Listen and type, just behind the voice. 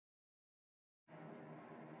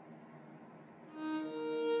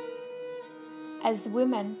As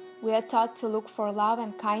women, we are taught to look for love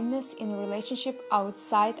and kindness in a relationship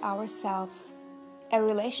outside ourselves, a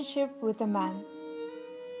relationship with a man.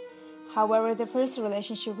 However, the first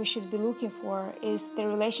relationship we should be looking for is the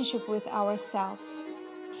relationship with ourselves.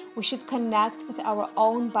 We should connect with our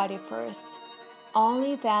own body first.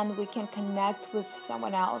 Only then we can connect with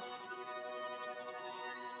someone else.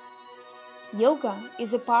 Yoga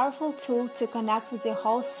is a powerful tool to connect with your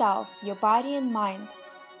whole self, your body and mind.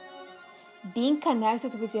 Being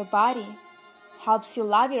connected with your body helps you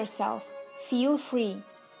love yourself, feel free,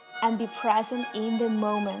 and be present in the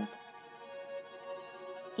moment.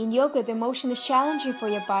 In yoga, the motion is challenging for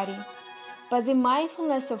your body, but the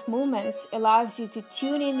mindfulness of movements allows you to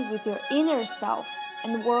tune in with your inner self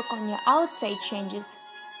and work on your outside changes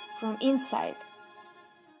from inside.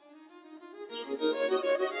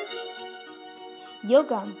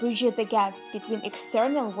 Yoga bridges the gap between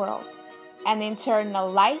external world and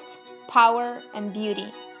internal light, power, and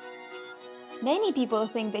beauty. Many people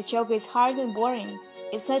think that yoga is hard and boring.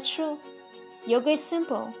 It's not true. Yoga is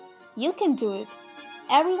simple. You can do it.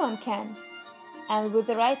 Everyone can. And with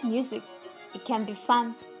the right music, it can be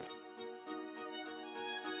fun.